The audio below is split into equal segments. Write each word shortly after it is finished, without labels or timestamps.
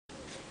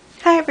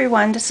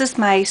everyone, this is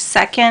my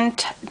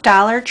second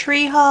Dollar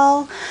Tree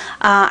haul.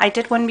 I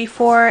did one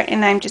before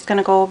and I'm just going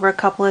to go over a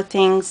couple of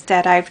things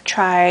that I've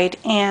tried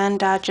and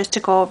just to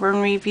go over and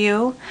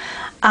review.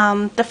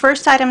 The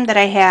first item that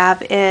I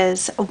have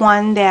is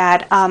one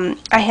that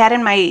I had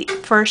in my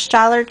first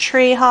Dollar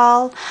Tree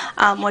haul,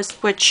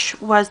 which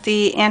was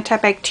the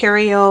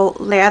antibacterial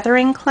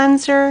lathering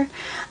cleanser.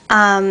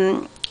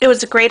 It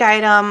was a great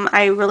item.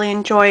 I really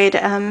enjoyed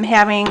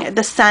having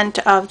the scent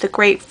of the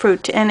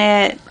grapefruit in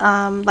it.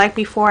 Like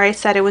before, I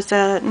said it was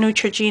a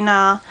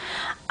Neutrogena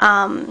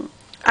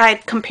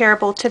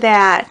comparable to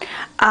that.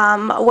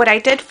 What I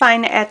did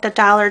find at the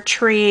Dollar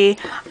Tree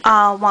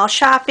while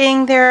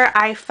shopping there,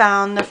 I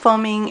found the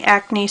foaming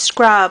acne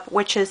scrub,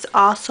 which is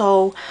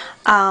also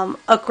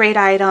a great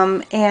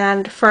item,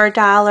 and for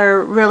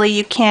 $1 really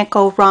you can't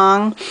go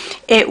wrong.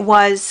 It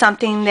was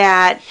something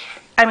that,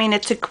 I mean,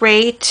 it's a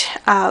great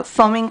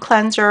foaming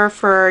cleanser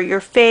for your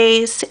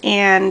face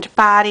and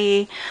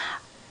body.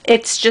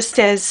 It's just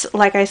as,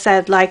 like I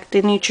said, like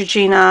the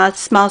Neutrogena. It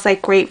smells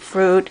like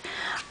grapefruit.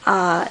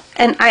 And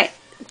I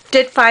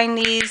did find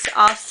these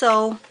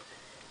also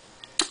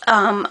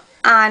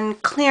on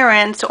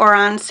clearance or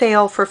on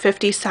sale for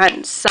 50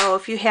 cents. So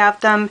if you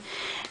have them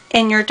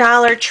in your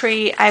Dollar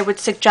Tree, I would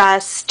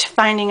suggest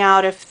finding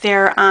out if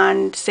they're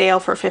on sale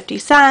for 50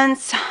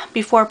 cents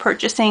before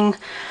purchasing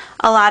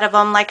a lot of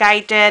them like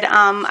I did.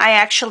 I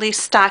actually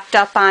stocked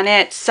up on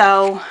it,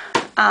 so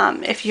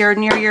if you're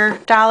near your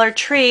Dollar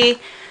Tree,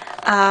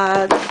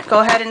 go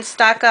ahead and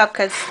stock up,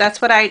 because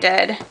that's what I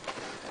did.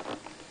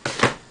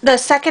 The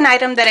second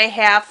item that I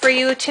have for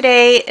you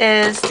today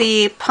is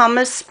the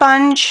pumice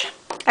sponge.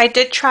 I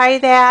did try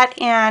that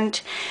and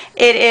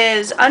it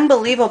is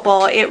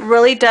unbelievable. It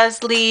really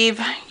does leave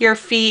your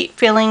feet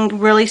feeling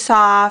really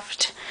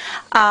soft.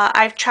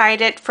 I've tried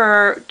it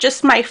for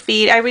just my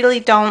feet. I really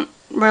don't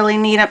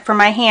need it for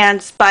my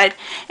hands, but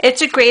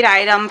it's a great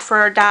item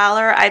for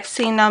 $1. I've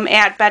seen them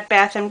at Bed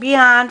Bath &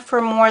 Beyond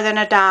for more than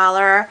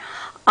 $1,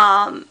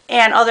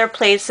 and other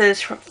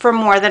places for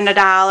more than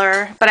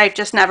 $1, but I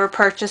just never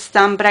purchased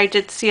them. But I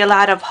did see a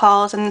lot of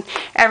hauls and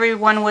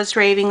everyone was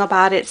raving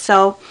about it,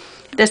 so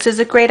this is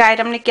a great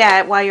item to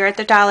get while you're at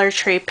the Dollar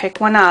Tree. Pick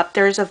one up.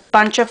 There's a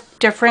bunch of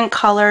different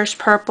colors: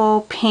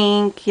 purple,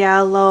 pink,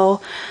 yellow,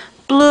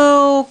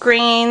 blue,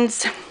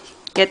 greens.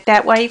 Get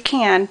that while you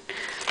can.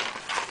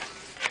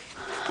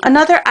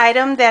 Another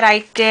item that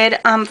I did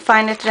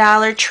find at the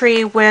Dollar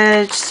Tree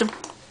was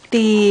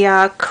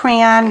the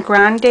Crayon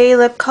Grande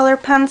lip color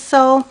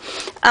pencil.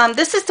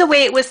 This is the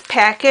way it was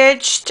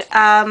packaged,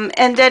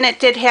 and then it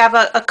did have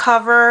a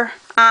cover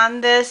on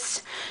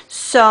this,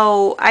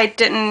 so it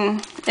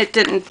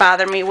didn't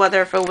bother me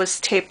whether if it was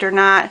taped or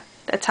not.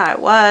 That's how it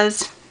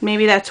was.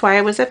 Maybe that's why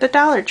I was at the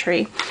Dollar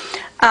Tree.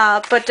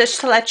 But just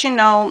to let you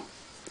know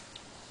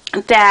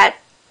that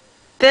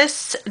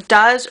this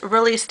does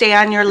really stay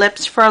on your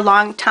lips for a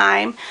long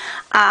time.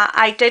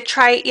 I did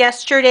try it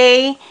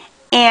yesterday,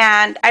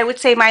 and I would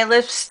say my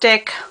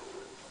lipstick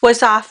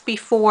was off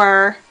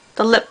before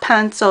the lip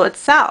pencil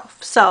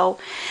itself. So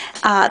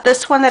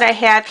this one that I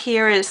have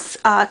here is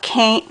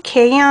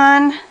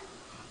Canyon,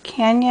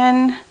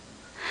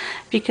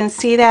 if you can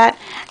see that.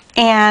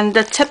 And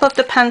the tip of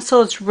the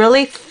pencil is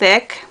really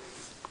thick.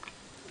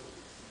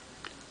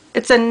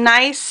 It's a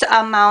nice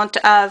amount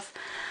of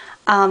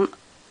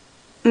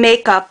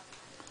makeup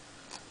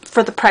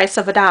for the price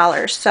of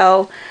 $1.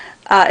 So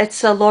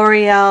it's a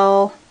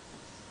L'Oreal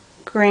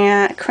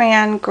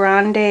Crayon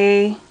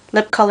Grande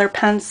lip color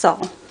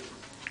pencil.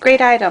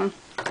 Great item.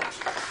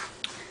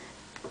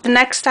 The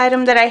next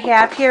item that I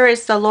have here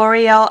is the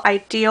L'Oreal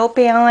Ideal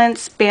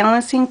Balance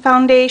Balancing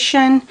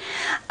Foundation.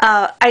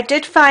 I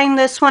did find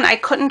this one. I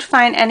couldn't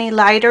find any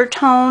lighter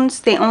tones.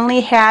 They only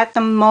had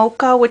the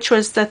Mocha, which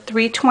was the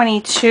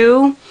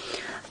 322.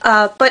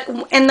 But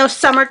in the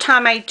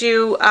summertime, I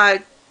do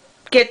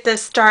get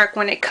this dark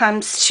when it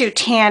comes to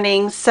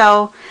tanning,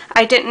 so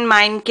I didn't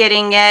mind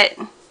getting it.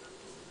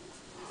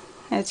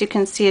 As you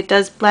can see, it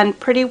does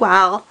blend pretty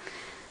well.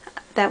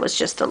 That was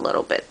just a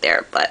little bit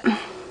there, but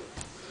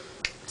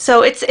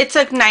so it's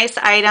a nice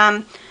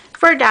item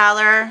for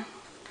 $1.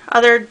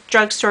 Other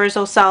drugstores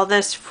will sell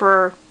this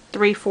for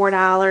 $3,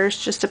 $4,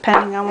 just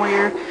depending on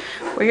where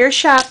you're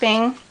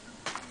shopping.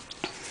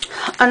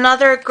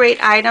 Another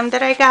great item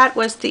that I got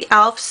was the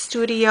e.l.f.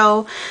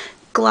 Studio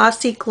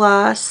Glossy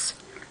Gloss.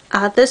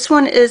 This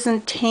one is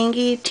in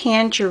Tangy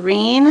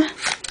Tangerine.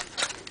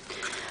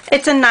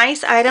 It's a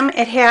nice item.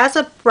 It has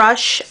a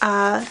brush,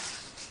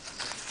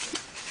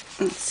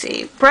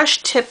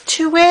 brush tip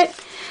to it.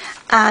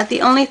 The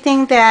only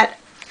thing that,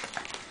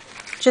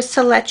 just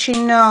to let you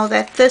know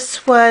that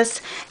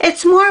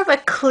it's more of a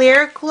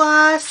clear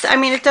gloss. I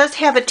mean, it does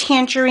have a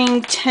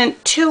tangerine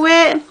tint to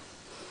it.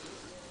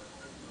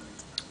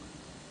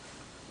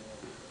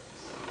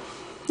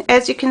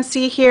 As you can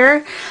see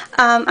here,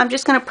 I'm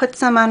just going to put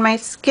some on my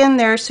skin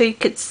there so you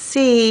could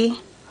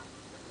see.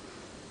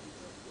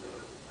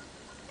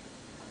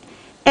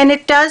 And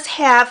it does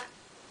have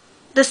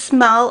the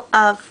smell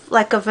of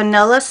like a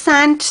vanilla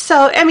scent,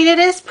 so I mean it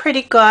is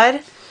pretty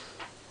good.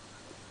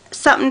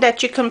 something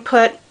that you can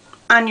put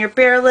on your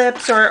bare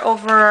lips or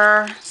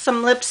over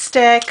some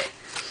lipstick.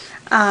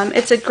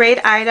 It's a great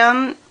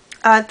item.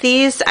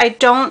 These I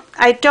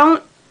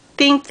don't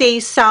think they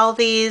sell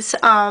these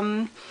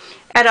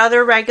at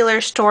other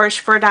regular stores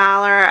for $1.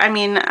 I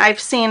mean, I've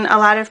seen a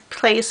lot of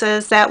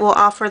places that will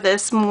offer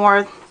this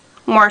more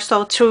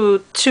so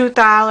to $2,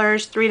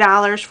 $3,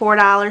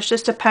 $4,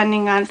 just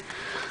depending on,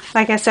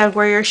 like I said,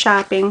 where you're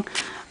shopping.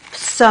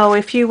 So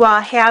if you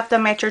have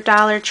them at your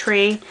Dollar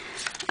Tree,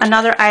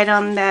 another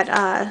item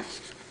that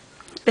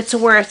it's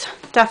worth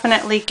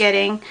definitely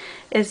getting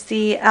is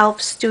the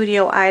e.l.f.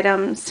 Studio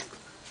items.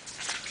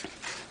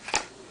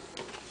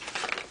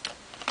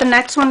 The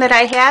next one that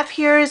I have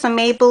here is a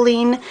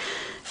Maybelline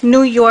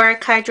New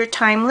York Hydra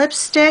Time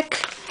lipstick.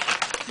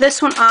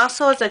 This one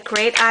also is a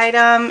great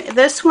item.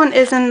 This one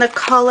is in the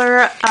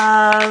color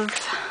of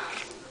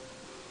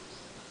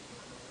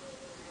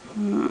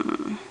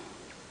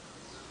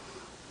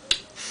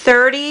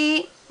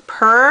 30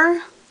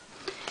 Per,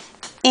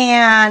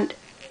 and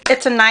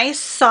it's a nice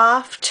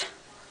soft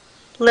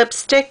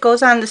lipstick,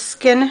 goes on the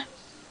skin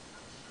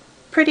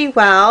pretty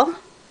well,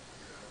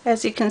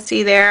 as you can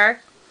see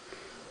there.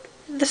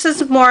 This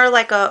is more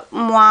like a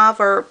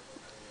mauve or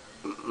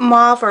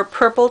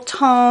purple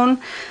tone.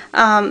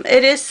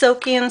 It is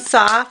silky and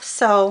soft,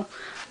 so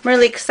I'm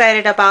really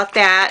excited about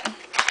that.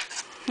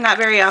 Not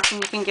very often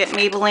you can get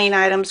Maybelline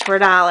items for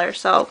 $1,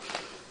 so.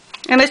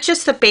 And it's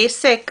just a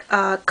basic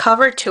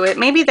cover to it.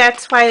 Maybe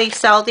that's why they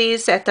sell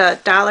these at the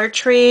Dollar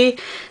Tree,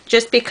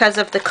 just because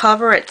of the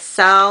cover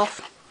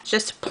itself.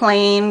 Just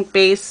plain,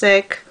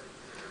 basic.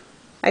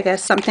 I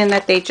guess something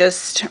that they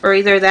just, or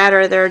either that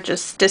or they're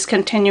just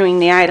discontinuing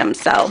the item.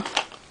 So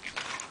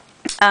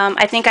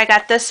I think I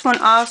got this one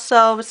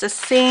also. It's the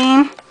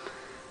same.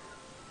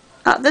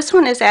 This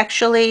one is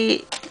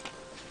actually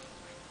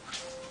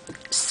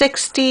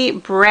 60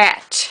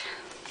 Brat.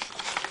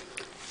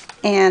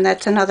 And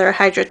that's another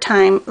Hydra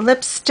Time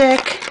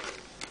lipstick.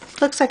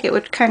 Looks like it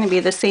would kind of be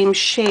the same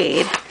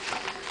shade.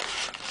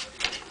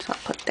 So I'll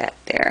put that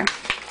there.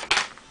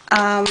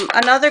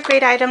 Another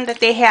great item that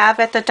they have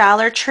at the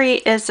Dollar Tree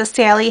is the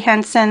Sally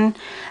Hansen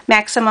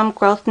Maximum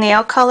Growth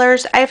Nail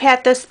Colors. I've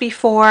had this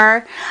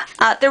before.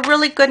 They're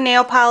really good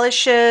nail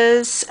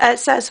polishes. It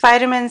says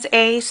vitamins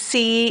A,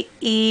 C,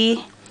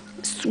 E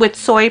with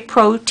soy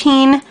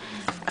protein.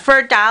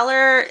 For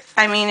 $1,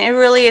 I mean,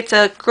 it's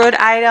a good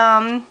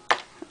item.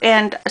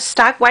 And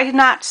why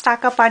not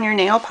stock up on your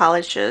nail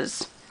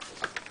polishes?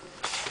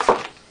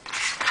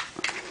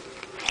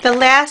 The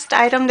last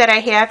item that I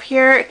have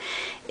here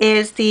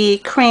is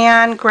the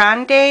Crayon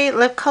Grande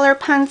lip color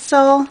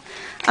pencil.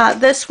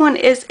 This one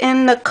is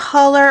in the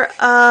color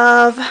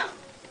of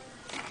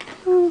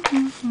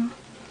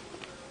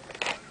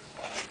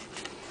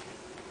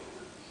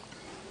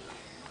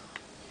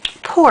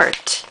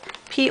Port,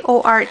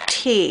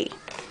 P-O-R-T.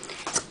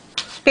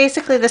 It's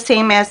basically the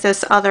same as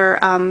this other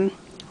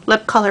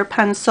lip color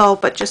pencil,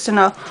 but just in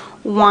a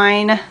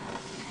wine,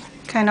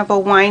 kind of a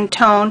wine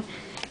tone.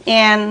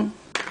 And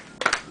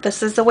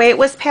this is the way it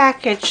was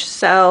packaged.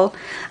 So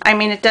I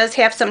mean, it does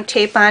have some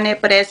tape on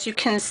it, but as you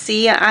can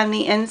see on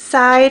the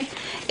inside,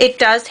 it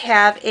does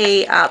have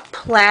a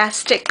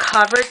plastic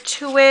cover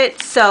to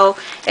it, so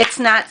it's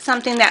not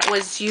something that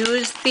was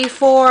used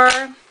before.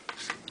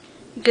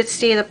 You can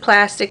see the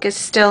plastic is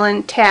still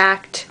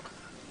intact.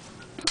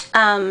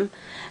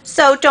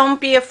 So don't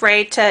be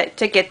afraid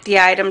to get the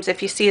items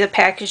if you see the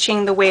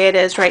packaging the way it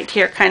is right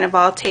here, kind of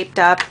all taped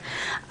up.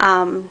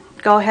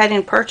 Go ahead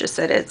and purchase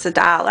it. It's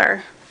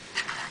 $1.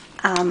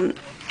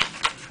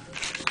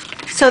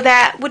 So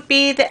that would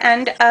be the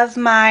end of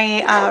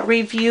my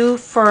review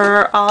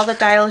for all the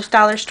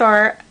Dollar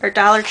Store or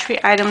Dollar Tree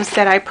items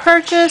that I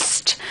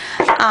purchased.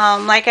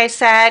 Like I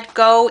said,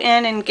 go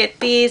in and get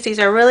these. These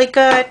are really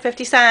good,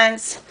 50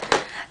 cents.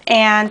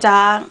 And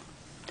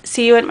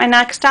see you at my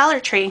next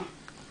Dollar Tree.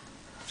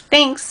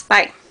 Thanks.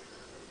 Bye.